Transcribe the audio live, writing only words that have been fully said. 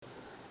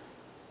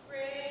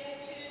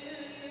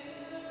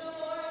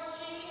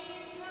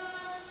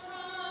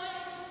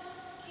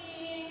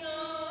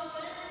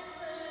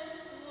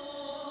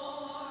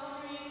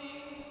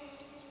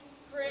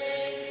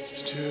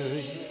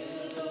to you,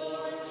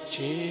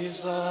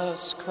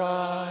 Jesus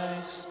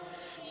Christ,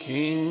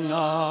 King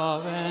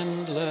of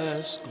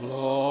endless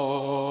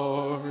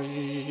glory.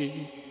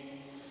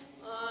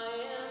 I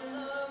am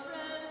the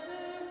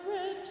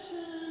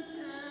resurrection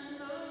and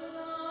the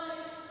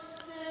life,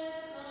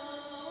 says the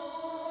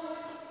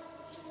Lord.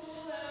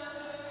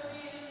 Whoever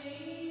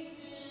believes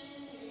in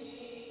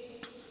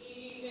me,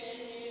 even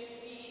if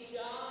he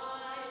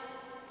dies,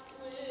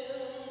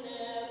 will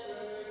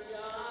never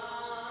die.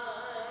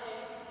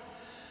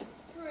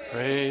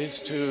 Praise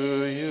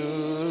to you,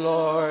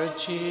 Lord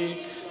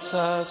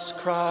Jesus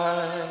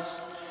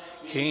Christ,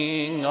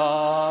 King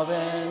of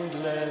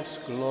endless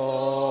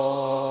glory.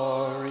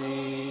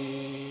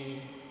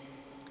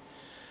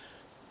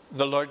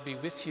 The Lord be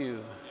with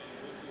you.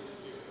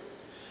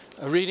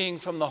 A reading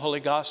from the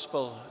Holy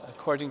Gospel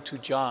according to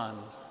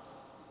John.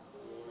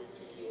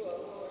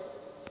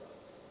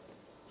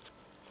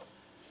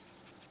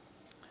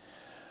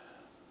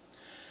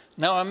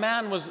 Now a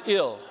man was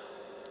ill,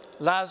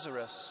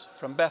 Lazarus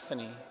from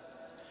Bethany,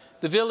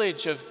 the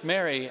village of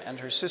Mary and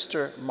her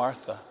sister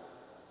Martha.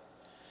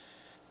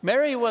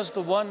 Mary was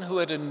the one who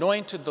had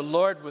anointed the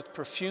Lord with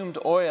perfumed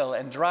oil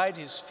and dried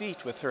his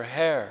feet with her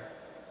hair.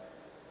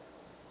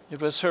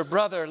 It was her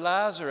brother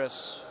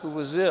Lazarus who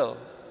was ill.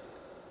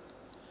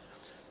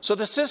 So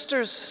the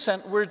sisters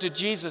sent word to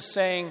Jesus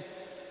saying,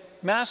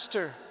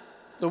 "Master,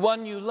 the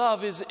one you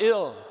love is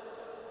ill."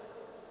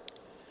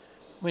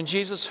 When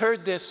Jesus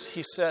heard this,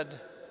 he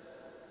said,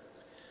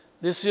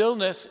 "This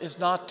illness is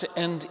not to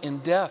end in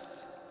death,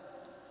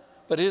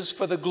 but is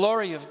for the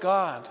glory of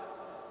God,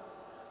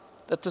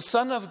 that the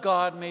Son of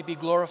God may be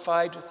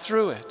glorified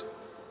through it."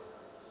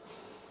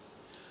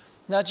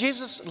 Now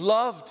Jesus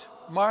loved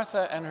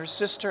Martha and her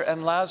sister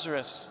and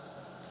Lazarus.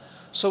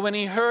 So when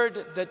he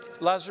heard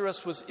that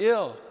Lazarus was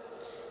ill,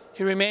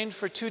 he remained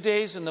for 2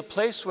 days in the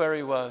place where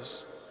he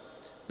was.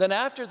 Then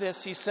after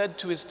this he said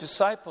to his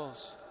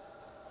disciples,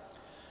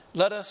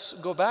 "Let us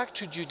go back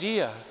to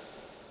Judea."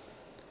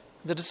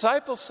 The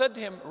disciples said to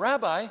him,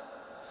 "Rabbi,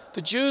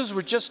 the Jews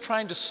were just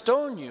trying to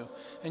stone you,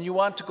 and you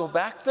want to go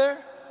back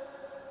there?"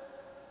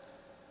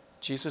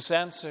 Jesus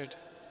answered,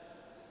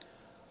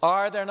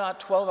 "Are there not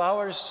 12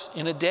 hours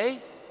in a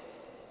day?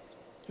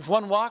 If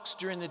one walks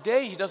during the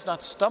day, he does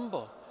not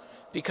stumble,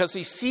 because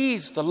he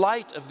sees the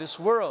light of this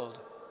world.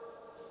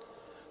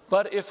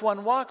 But if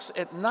one walks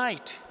at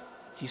night,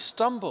 he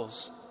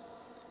stumbles,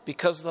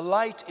 because the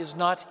light is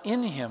not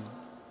in him."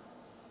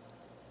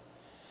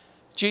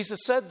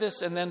 Jesus said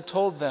this and then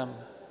told them,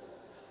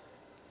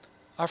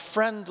 "Our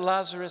friend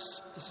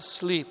Lazarus is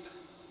asleep,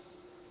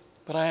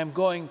 but I am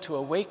going to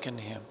awaken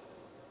him."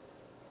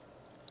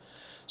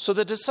 So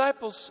the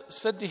disciples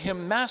said to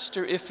him,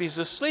 "Master, if he's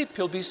asleep,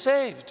 he'll be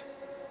saved."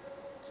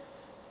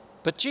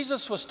 But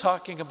Jesus was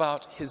talking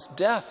about his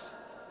death,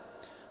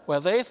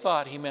 while they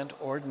thought he meant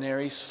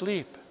ordinary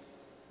sleep.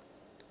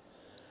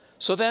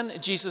 So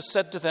then Jesus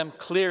said to them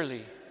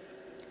clearly,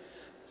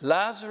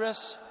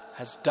 "Lazarus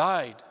has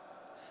died,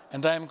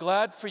 and I am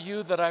glad for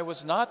you that I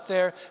was not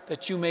there,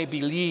 that you may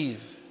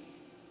believe.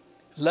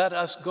 Let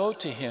us go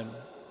to him."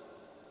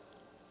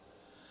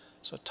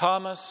 So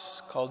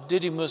Thomas, called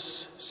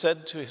Didymus,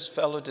 said to his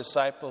fellow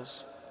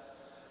disciples,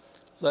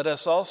 "Let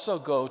us also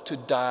go to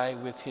die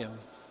with him."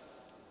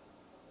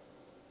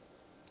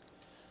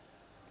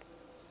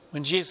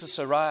 When Jesus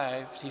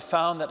arrived, he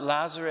found that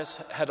Lazarus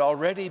had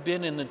already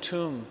been in the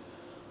tomb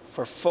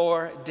for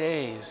 4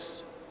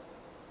 days.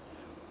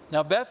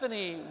 Now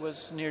Bethany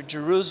was near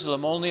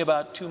Jerusalem, only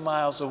about 2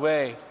 miles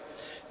away,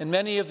 and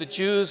many of the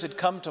Jews had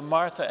come to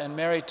Martha and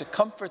Mary to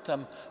comfort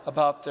them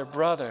about their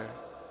brother.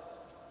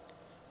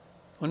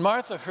 When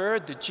Martha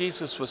heard that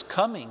Jesus was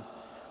coming,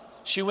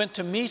 she went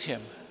to meet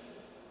him,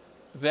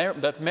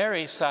 but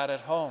Mary sat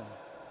at home.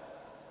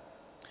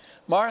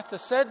 Martha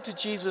said to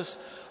Jesus,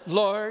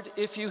 "Lord,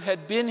 if you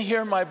had been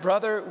here, my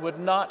brother would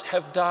not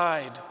have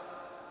died.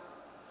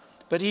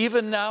 But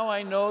even now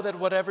I know that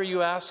whatever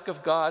you ask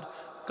of God,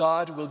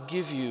 God will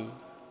give you."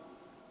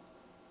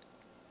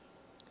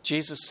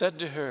 Jesus said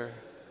to her,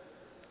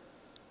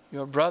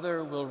 "Your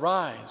brother will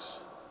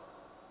rise."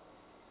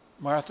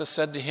 Martha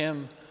said to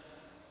him,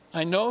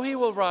 "I know he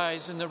will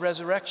rise in the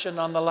resurrection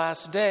on the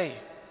last day."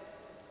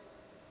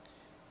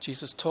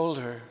 Jesus told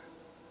her,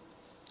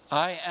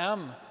 "I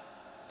am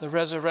the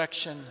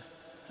resurrection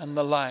and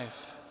the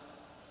life.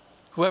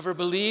 Whoever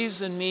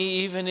believes in me,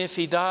 even if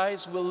he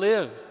dies, will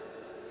live.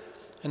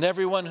 And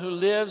everyone who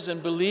lives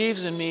and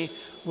believes in me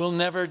will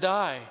never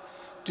die.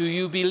 Do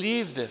you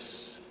believe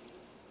this?"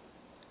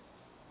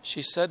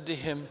 She said to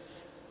him,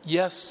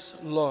 "Yes,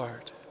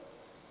 Lord.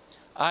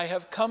 I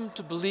have come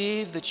to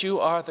believe that you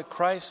are the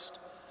Christ,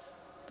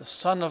 the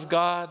Son of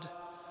God,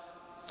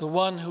 the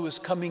one who is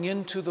coming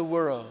into the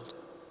world."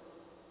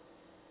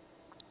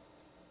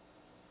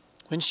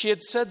 When she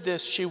had said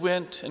this, she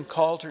went and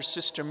called her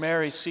sister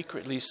Mary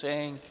secretly,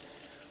 saying,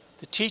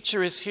 "The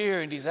teacher is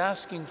here and he's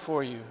asking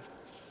for you."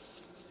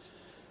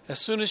 As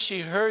soon as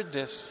she heard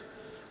this,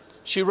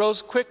 she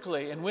rose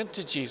quickly and went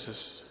to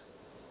Jesus.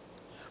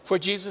 For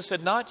Jesus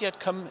had not yet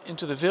come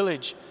into the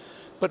village,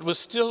 but was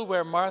still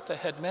where Martha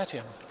had met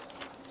him.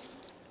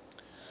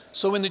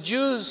 So when the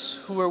Jews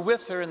who were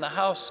with her in the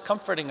house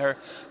comforting her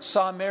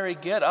saw Mary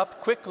get up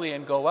quickly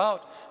and go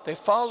out, they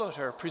followed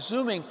her,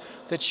 presuming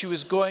that she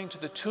was going to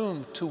the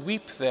tomb to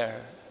weep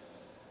there.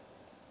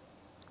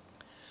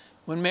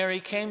 When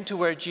Mary came to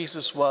where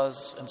Jesus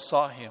was and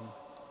saw him,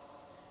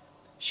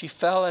 she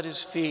fell at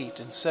his feet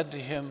and said to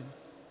him,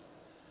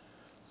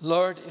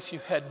 "Lord, if you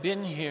had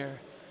been here,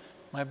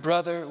 my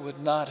brother would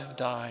not have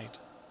died."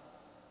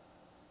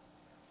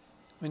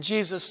 When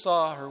Jesus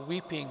saw her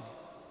weeping,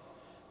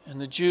 and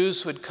the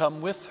Jews who had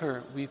come with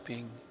her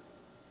weeping,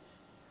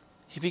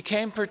 he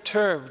became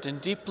perturbed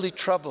and deeply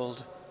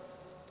troubled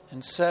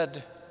and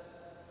said,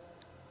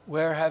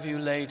 "Where have you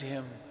laid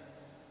him?"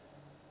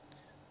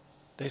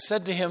 They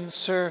said to him,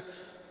 "Sir,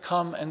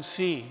 come and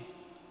see."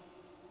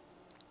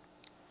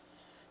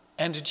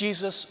 And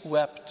Jesus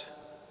wept.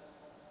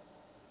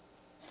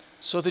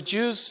 So the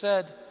Jews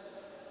said,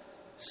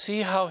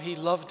 "See how he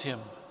loved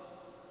him."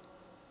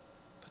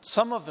 But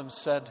some of them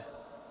said,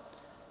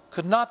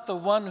 "Could not the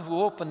one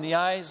who opened the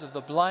eyes of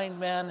the blind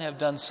man have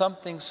done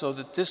something so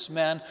that this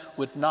man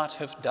would not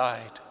have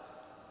died?"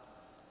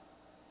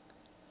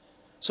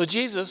 So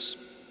Jesus,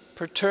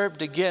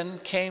 perturbed again,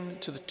 came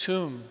to the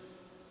tomb.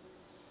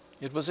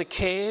 It was a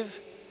cave,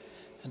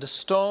 and a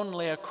stone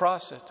lay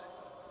across it.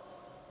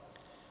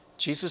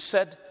 Jesus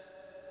said,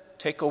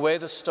 "Take away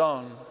the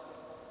stone."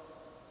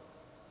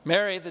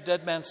 Mary, the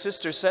dead man's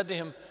sister, said to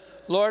him,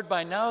 "Lord,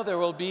 by now there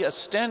will be a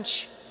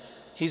stench.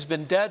 He's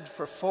been dead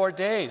for 4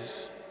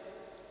 days."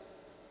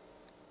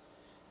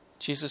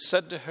 Jesus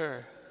said to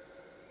her,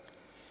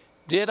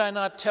 "Did I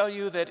not tell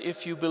you that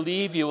if you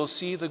believe, you will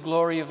see the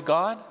glory of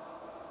God?"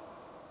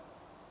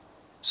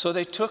 So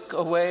they took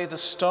away the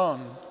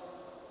stone.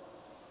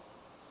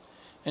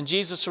 And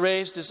Jesus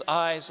raised his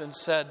eyes and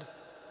said,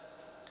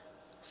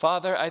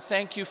 "Father, I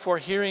thank you for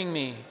hearing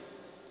me.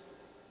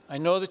 I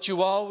know that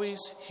you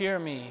always hear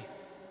me.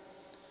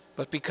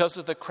 But because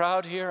of the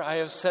crowd here, I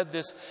have said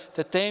this,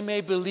 that they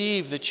may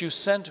believe that you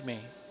sent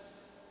me."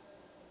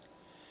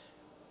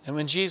 And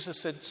when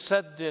Jesus had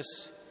said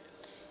this,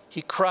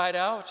 he cried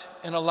out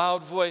in a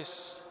loud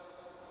voice,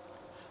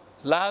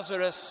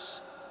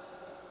 "Lazarus,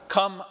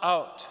 come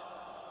out."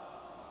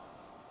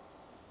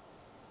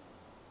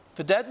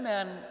 The dead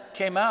man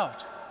came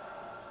out,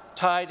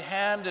 tied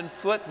hand and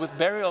foot with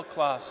burial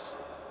cloths,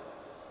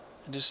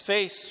 and his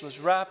face was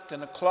wrapped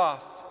in a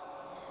cloth.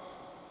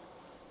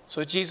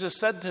 So Jesus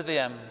said to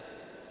them,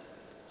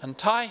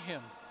 "Untie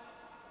him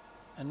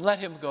and let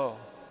him go."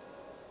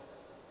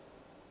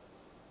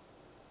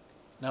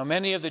 Now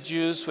many of the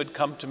Jews who had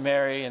come to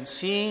Mary and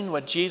seen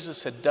what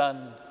Jesus had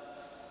done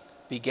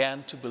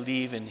began to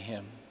believe in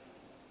him.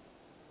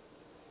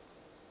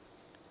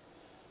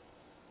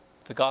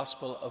 The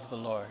Gospel of the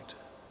Lord.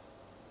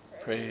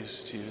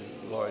 Praise to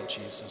you, Lord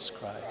Jesus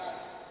Christ.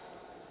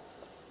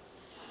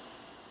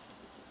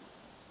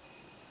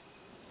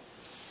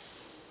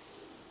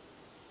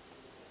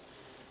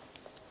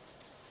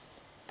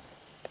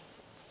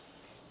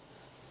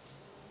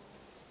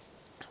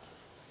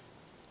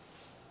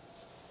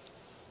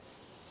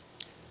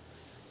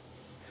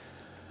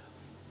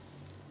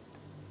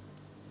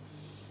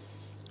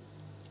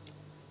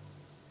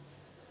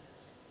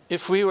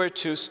 If we were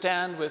to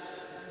stand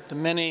with the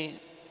many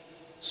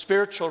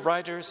spiritual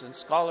writers and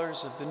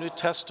scholars of the New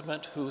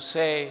Testament who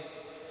say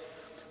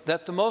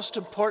that the most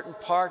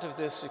important part of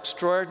this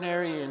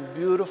extraordinary and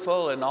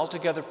beautiful and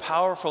altogether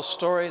powerful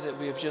story that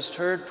we have just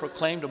heard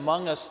proclaimed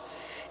among us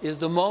is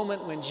the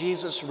moment when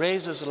Jesus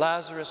raises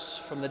Lazarus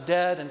from the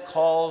dead and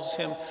calls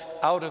him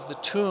out of the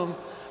tomb,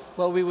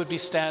 well, we would be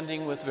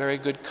standing with very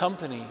good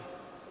company,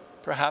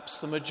 perhaps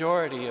the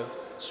majority of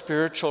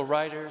spiritual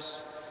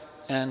writers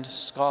and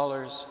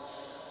scholars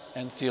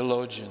and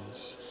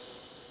theologians.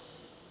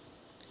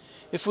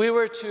 If we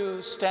were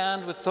to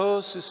stand with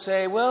those who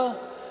say, well,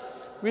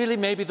 really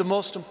maybe the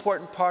most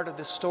important part of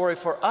this story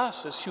for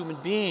us as human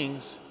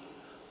beings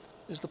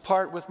is the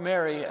part with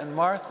Mary and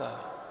Martha.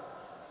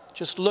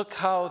 Just look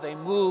how they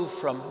move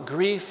from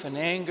grief and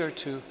anger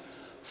to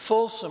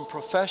fulsome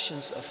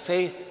professions of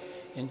faith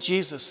in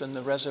Jesus and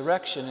the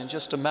resurrection in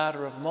just a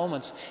matter of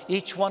moments,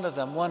 each one of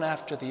them, one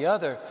after the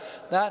other.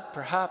 That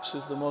perhaps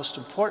is the most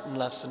important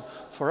lesson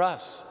for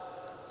us.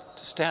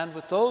 To stand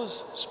with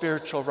those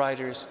spiritual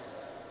writers,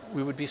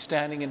 we would be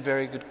standing in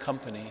very good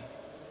company.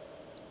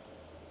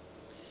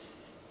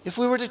 If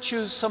we were to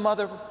choose some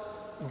other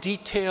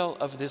detail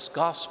of this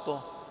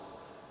gospel,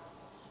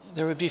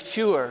 there would be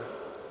fewer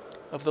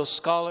of those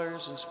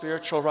scholars and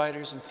spiritual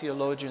writers and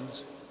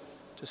theologians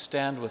to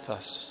stand with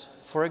us.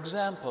 For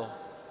example,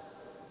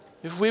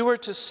 if we were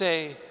to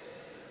say,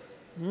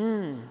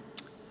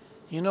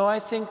 I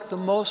think the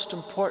most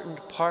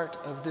important part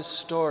of this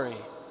story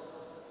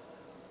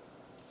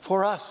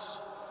for us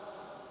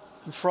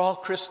and for all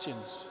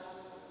Christians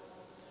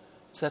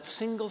is that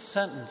single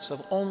sentence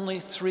of only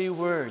 3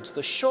 words,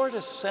 the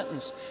shortest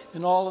sentence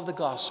in all of the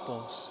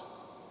Gospels.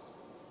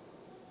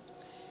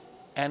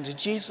 And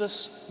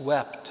Jesus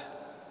wept.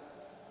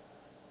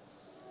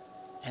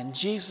 And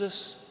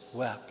Jesus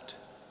wept.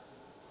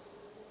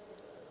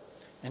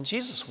 And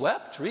Jesus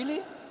wept,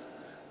 really?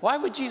 Why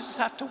would Jesus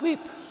have to weep?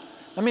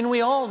 I mean,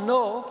 we all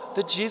know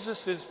that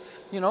Jesus is,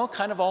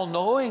 kind of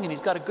all-knowing, and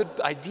he's got a good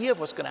idea of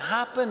what's going to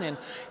happen,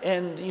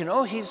 and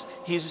he's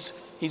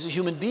a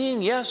human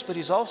being, yes, but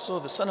he's also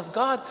the Son of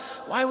God.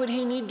 Why would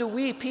he need to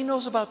weep? He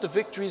knows about the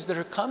victories that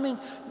are coming.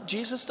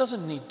 Jesus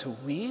doesn't need to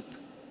weep.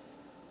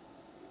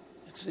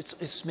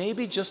 It's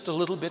maybe just a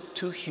little bit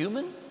too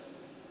human,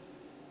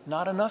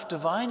 not enough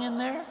divine in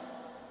there.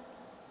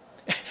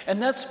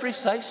 And that's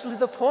precisely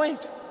the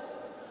point.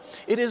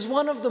 It is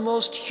one of the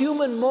most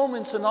human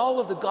moments in all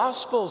of the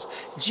Gospels.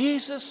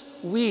 Jesus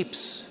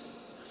weeps,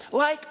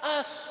 like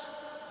us,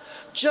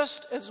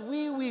 just as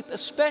we weep,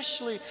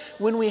 especially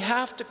when we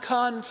have to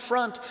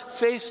confront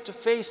face to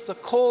face the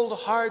cold,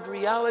 hard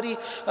reality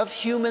of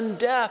human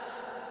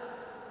death.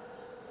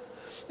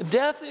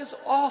 Death is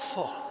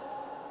awful.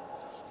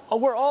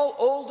 We're all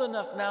old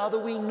enough now that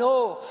we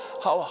know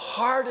how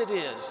hard it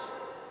is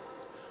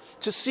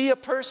to see a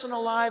person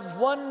alive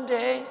one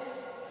day,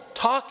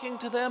 talking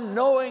to them,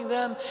 knowing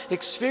them,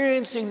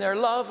 experiencing their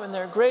love and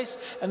their grace,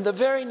 and the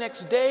very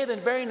next day, the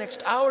very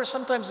next hour,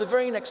 sometimes the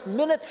very next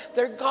minute,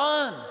 they're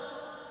gone.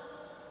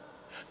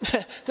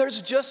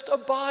 There's just a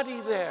body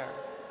there.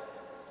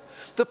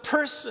 The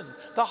person,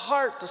 the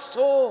heart, the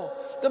soul,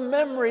 the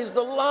memories,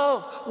 the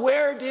love,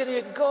 where did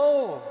it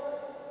go?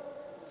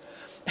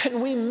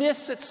 And we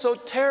miss it so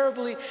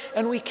terribly,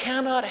 and we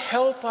cannot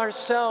help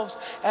ourselves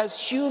as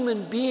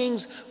human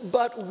beings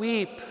but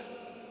weep.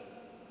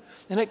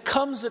 And it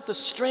comes at the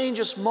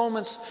strangest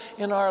moments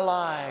in our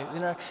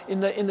lives,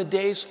 in the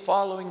days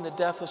following the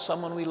death of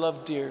someone we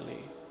love dearly.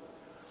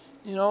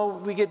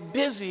 We get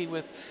busy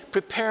with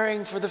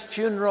preparing for the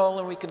funeral,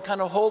 and we can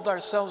kind of hold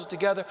ourselves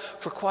together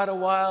for quite a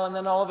while, and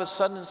then all of a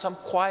sudden in some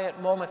quiet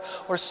moment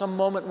or some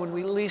moment when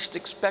we least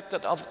expect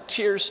it,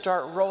 tears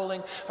start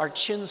rolling, our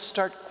chins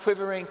start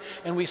quivering,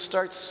 and we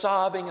start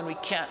sobbing, and we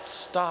can't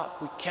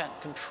stop, we can't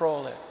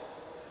control it.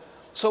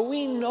 So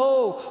we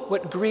know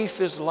what grief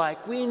is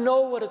like. We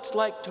know what it's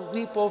like to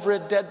weep over a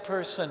dead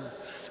person.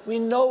 We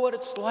know what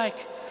it's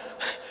like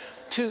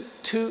to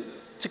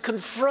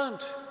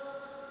confront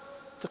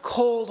the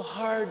cold,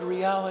 hard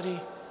reality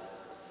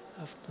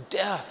of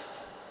death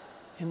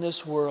in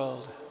this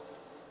world.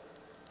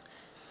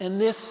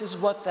 And this is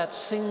what that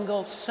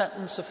single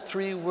sentence of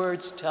 3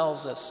 words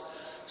tells us.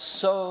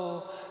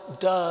 So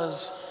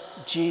does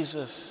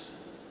Jesus.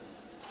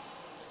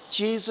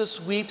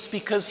 Jesus weeps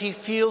because he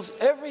feels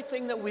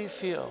everything that we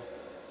feel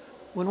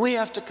when we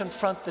have to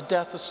confront the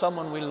death of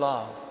someone we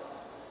love.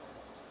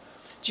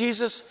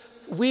 Jesus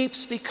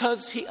weeps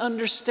because he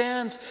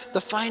understands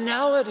the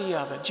finality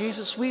of it.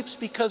 Jesus weeps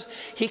because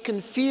he can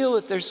feel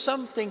that there's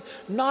something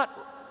not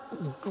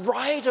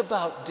right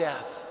about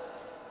death.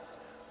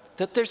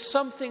 That there's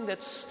something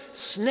that's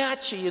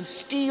snatchy and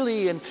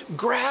steely and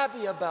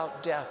grabby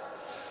about death.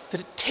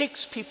 That it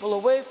takes people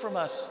away from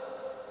us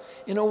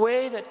in a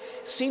way that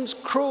seems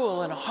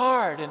cruel and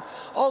hard and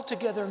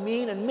altogether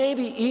mean and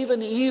maybe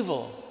even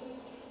evil.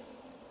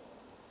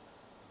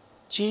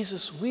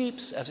 Jesus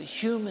weeps as a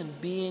human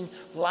being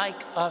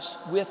like us,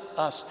 with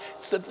us.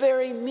 It's the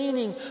very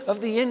meaning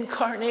of the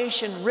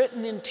incarnation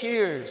written in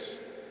tears.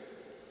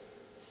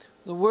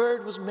 The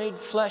Word was made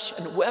flesh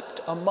and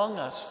wept among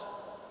us.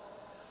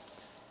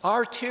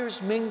 Our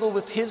tears mingle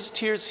with his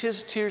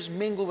tears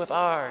mingle with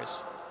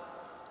ours.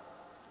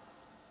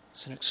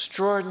 It's an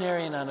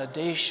extraordinary and an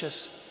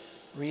audacious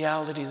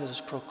reality that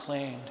is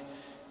proclaimed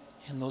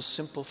in those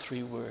simple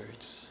 3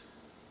 words.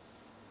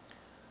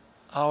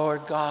 Our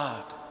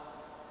God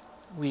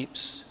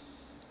weeps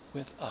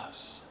with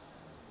us.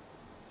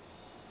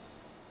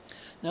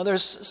 Now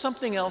there's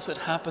something else that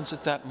happens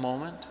at that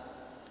moment,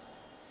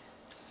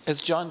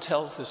 as John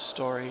tells this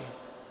story,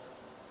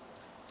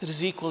 that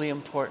is equally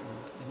important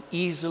and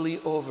easily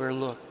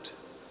overlooked.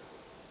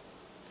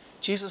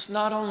 Jesus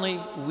not only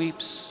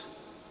weeps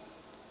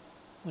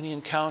when he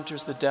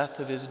encounters the death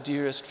of his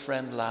dearest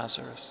friend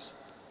Lazarus,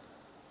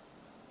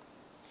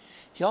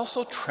 he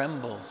also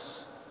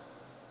trembles.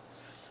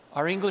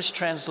 Our English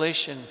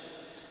translation,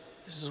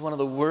 this is one of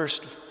the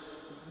worst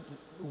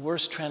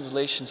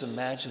translations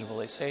imaginable.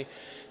 They say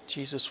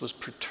Jesus was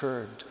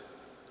perturbed.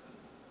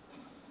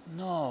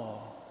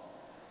 No.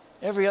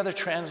 Every other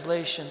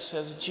translation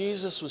says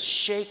Jesus was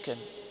shaken.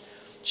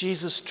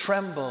 Jesus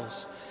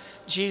trembles.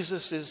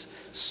 Jesus is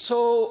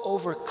so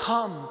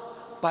overcome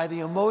by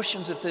the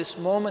emotions of this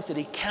moment that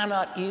he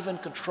cannot even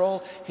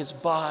control his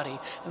body.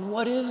 And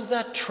what is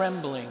that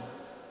trembling?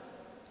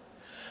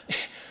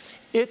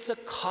 It's a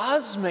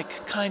cosmic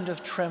kind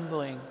of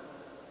trembling.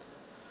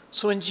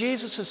 So in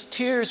Jesus'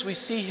 tears, we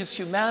see his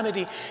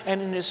humanity,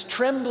 and in his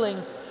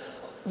trembling,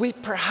 we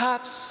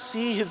perhaps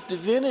see his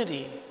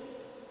divinity.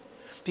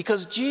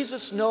 Because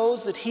Jesus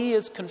knows that he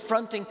is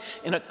confronting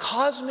in a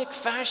cosmic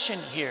fashion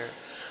here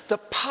the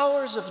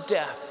powers of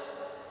death.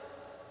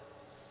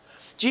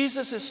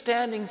 Jesus is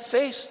standing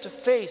face to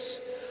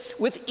face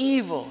with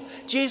evil.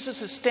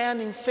 Jesus is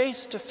standing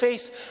face to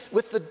face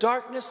with the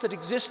darkness that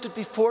existed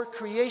before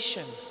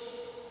creation.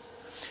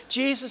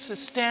 Jesus is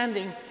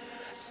standing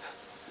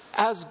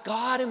as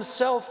God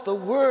himself, the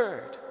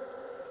Word,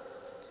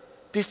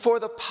 before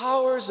the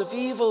powers of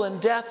evil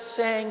and death,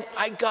 saying,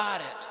 I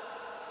got it.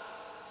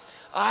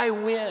 I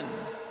win.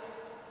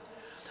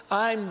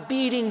 I'm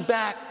beating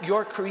back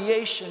your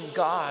creation,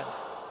 God.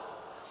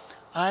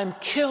 I'm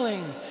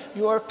killing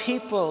your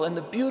people and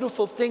the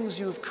beautiful things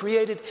you have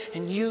created,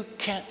 and you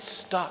can't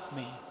stop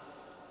me.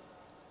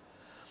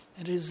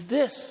 It is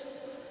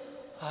this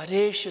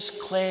audacious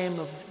claim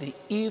of the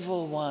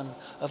evil one,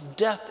 of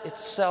death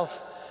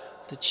itself,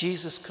 that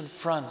Jesus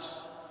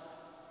confronts.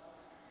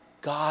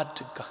 God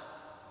to God.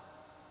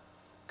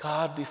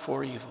 God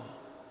before evil.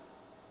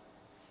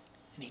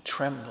 And he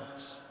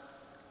trembles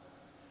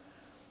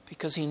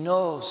because he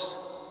knows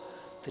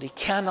that he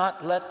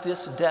cannot let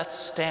this death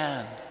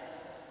stand.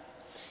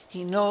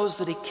 He knows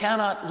that he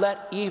cannot let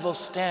evil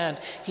stand.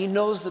 He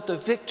knows that the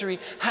victory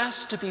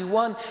has to be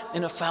won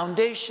in a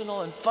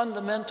foundational and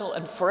fundamental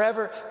and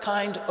forever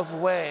kind of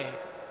way.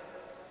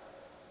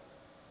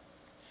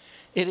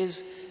 It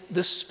is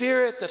the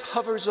Spirit that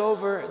hovers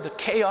over the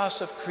chaos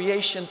of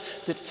creation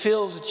that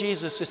fills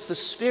Jesus. It's the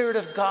Spirit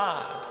of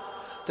God,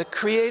 the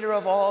creator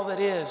of all that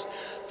is,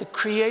 the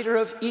creator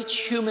of each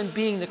human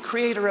being, the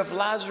creator of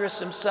Lazarus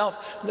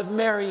himself, and of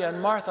Mary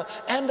and Martha,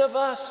 and of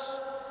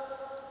us,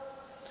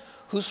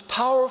 whose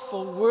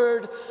powerful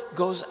word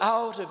goes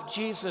out of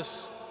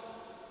Jesus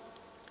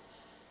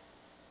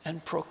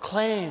and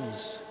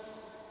proclaims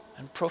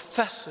and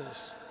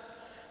professes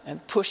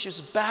and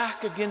pushes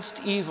back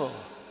against evil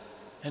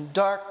and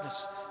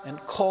darkness and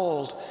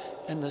cold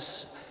and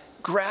the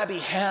grabby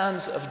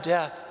hands of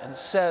death, and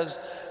says,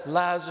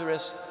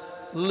 Lazarus,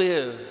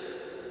 live.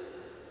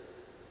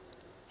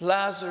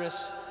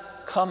 Lazarus,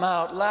 come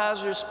out.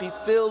 Lazarus, be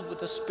filled with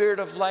the Spirit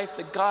of life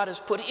that God has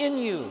put in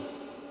you.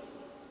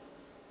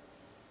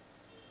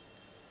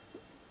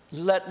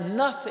 Let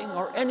nothing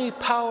or any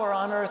power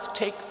on earth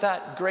take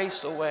that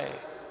grace away.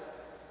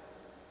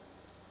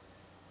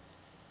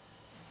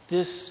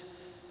 This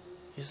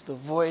is the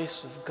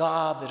voice of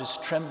God that is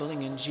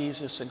trembling in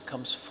Jesus and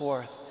comes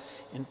forth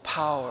in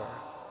power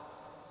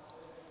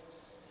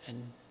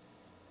and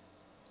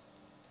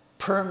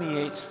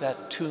permeates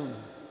that tomb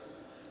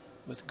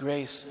with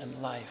grace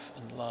and life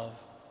and love,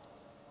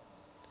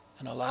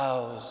 and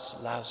allows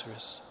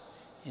Lazarus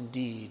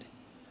indeed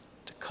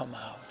to come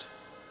out.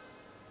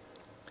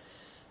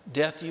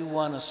 Death, you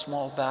won a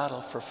small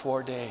battle for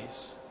 4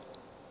 days,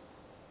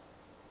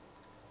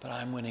 but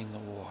I'm winning the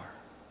war.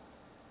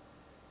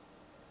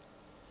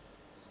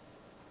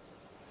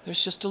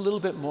 There's just a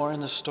little bit more in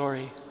the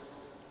story.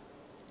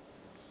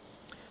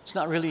 It's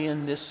not really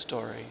in this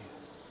story.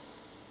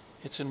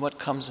 It's in what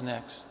comes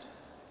next.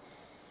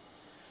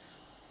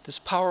 This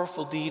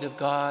powerful deed of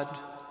God,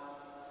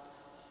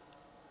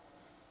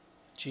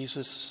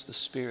 Jesus, the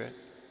Spirit,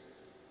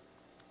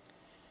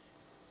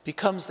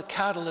 becomes the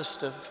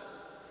catalyst of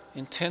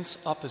intense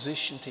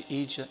opposition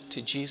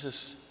to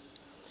Jesus,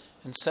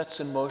 and sets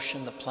in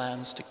motion the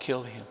plans to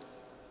kill him.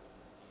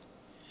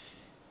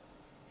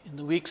 In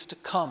the weeks to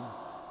come,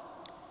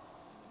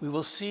 we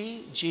will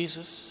see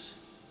Jesus,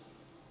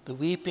 the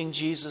weeping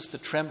Jesus, the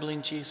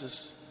trembling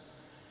Jesus,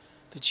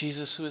 the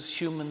Jesus who is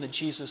human, the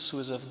Jesus who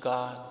is of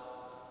God,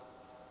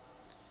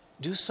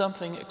 do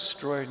something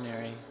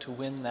extraordinary to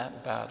win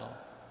that battle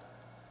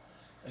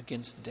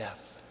against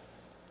death.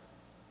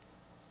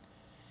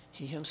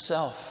 He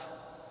himself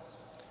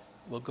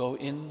will go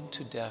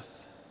into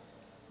death.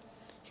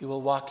 He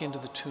will walk into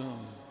the tomb.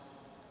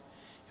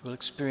 He will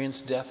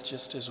experience death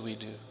just as we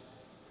do.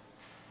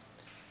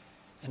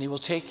 And he will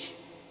take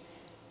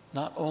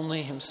not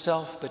only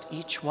himself, but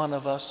each one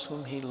of us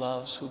whom he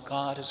loves, who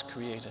God has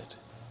created.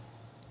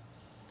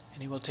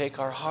 And he will take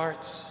our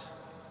hearts,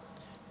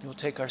 he will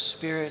take our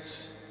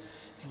spirits,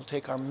 he will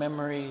take our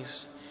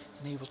memories,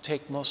 and he will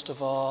take most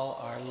of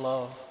all our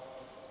love.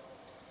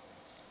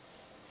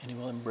 And he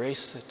will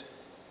embrace it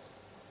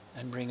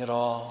and bring it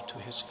all to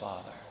his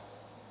Father.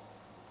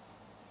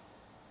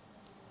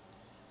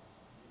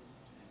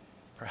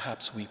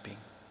 Perhaps weeping,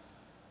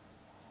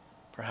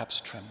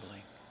 perhaps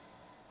trembling,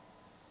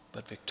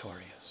 but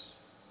victorious.